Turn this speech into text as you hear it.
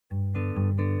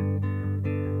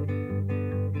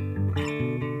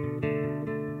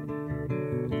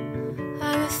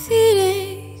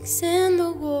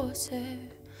water,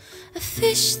 a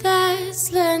fish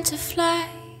that's learned to fly.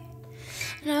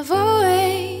 And I've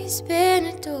always been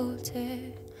a daughter,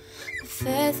 the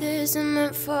feathers are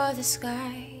meant for the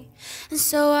sky. And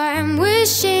so I'm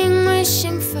wishing,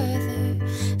 wishing further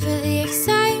for the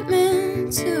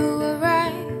excitement to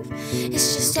arrive.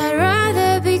 It's just I'd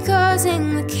rather be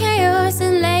causing the chaos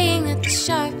than laying at the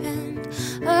sharp end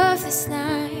of this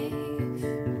knife.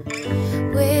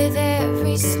 With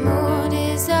every small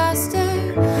disaster,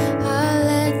 I'll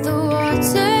let the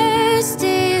water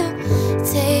still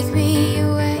take me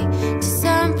away to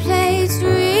someplace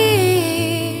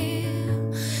real.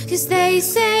 'Cause they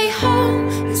say home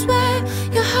is where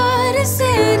your heart is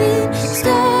sitting,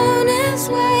 stone is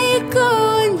where you go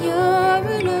when you're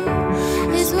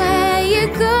alone, is where you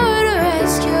go to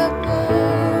rest your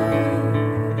bone.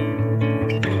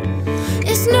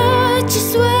 It's not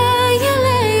just where you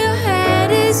lay your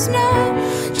head, it's not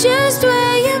just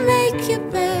where you make your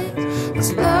bed. As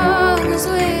long as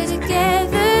we're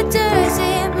together, does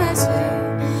it matter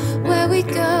where we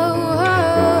go?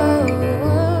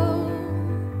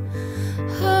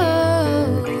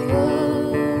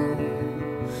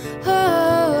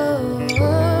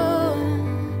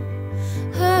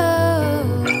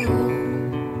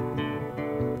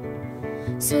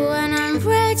 So when I'm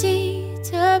ready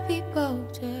to be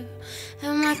bolder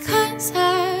and my cuts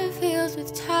have healed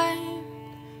with time,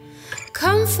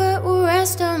 comfort will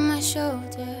rest on my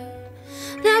shoulder,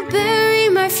 and I'll bury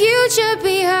my future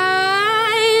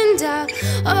behind. I'll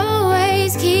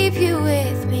always keep you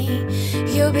with me,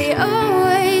 you'll be